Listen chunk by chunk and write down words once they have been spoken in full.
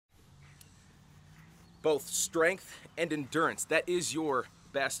both strength and endurance. That is your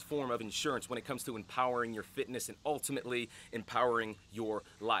best form of insurance when it comes to empowering your fitness and ultimately empowering your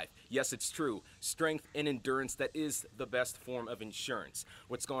life. Yes, it's true. Strength and endurance, that is the best form of insurance.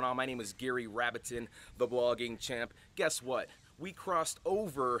 What's going on? My name is Gary Rabatin, the blogging champ. Guess what? We crossed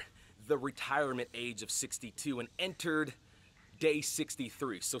over the retirement age of 62 and entered day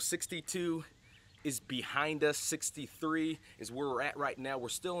 63. So 62 is behind us. 63 is where we're at right now. We're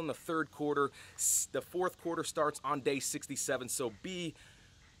still in the third quarter. The fourth quarter starts on day 67. So be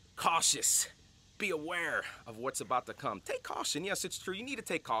cautious. Be aware of what's about to come. Take caution. Yes, it's true. You need to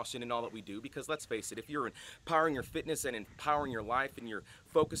take caution in all that we do, because let's face it, if you're empowering your fitness and empowering your life and you're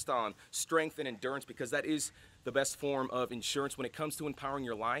focused on strength and endurance, because that is the best form of insurance when it comes to empowering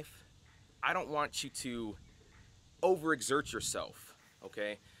your life, I don't want you to overexert yourself,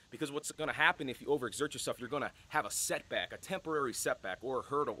 okay? Because what's going to happen if you overexert yourself, you're going to have a setback, a temporary setback, or a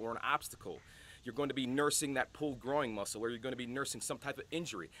hurdle, or an obstacle. You're going to be nursing that pulled growing muscle, or you're going to be nursing some type of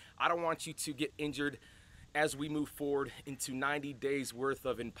injury. I don't want you to get injured as we move forward into 90 days worth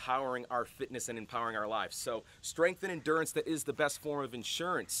of empowering our fitness and empowering our lives. So strength and endurance, that is the best form of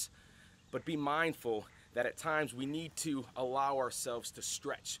insurance. But be mindful that at times we need to allow ourselves to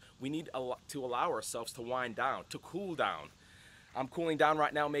stretch. We need to allow ourselves to wind down, to cool down. I'm cooling down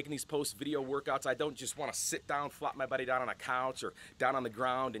right now, making these post-video workouts. I don't just want to sit down, flop my body down on a couch or down on the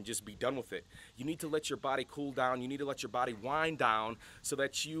ground and just be done with it. You need to let your body cool down. You need to let your body wind down so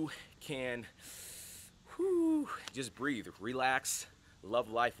that you can just breathe, relax, love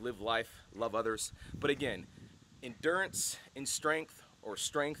life, love others. But again, endurance and strength, or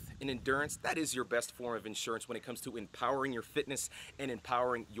strength and endurance, that is your best form of insurance when it comes to empowering your fitness and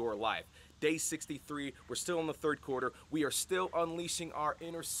empowering your life. Day 63, we're still in the third quarter. We are still unleashing our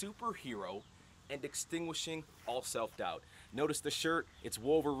inner superhero and extinguishing all self-doubt. Notice the shirt, it's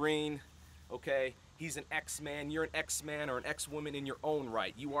Wolverine, okay? He's an X-Man, you're an X-Man or an X-woman in your own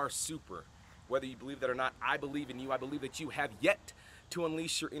right. You are super. Whether you believe that or not, I believe in you. I believe that you have yet to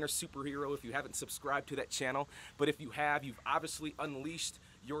unleash your inner superhero if you haven't subscribed to that channel. But if you have, you've obviously unleashed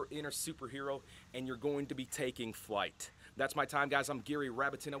your inner superhero and you're going to be taking flight. That's my time, guys. I'm Gary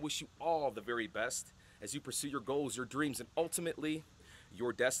Rabatin. I wish you all the very best as you pursue your goals, your dreams, and ultimately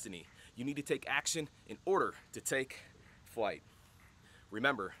your destiny. You need to take action in order to take flight.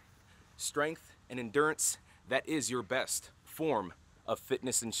 Remember, strength and endurance, that is your best form of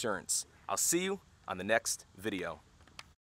fitness insurance. I'll see you on the next video.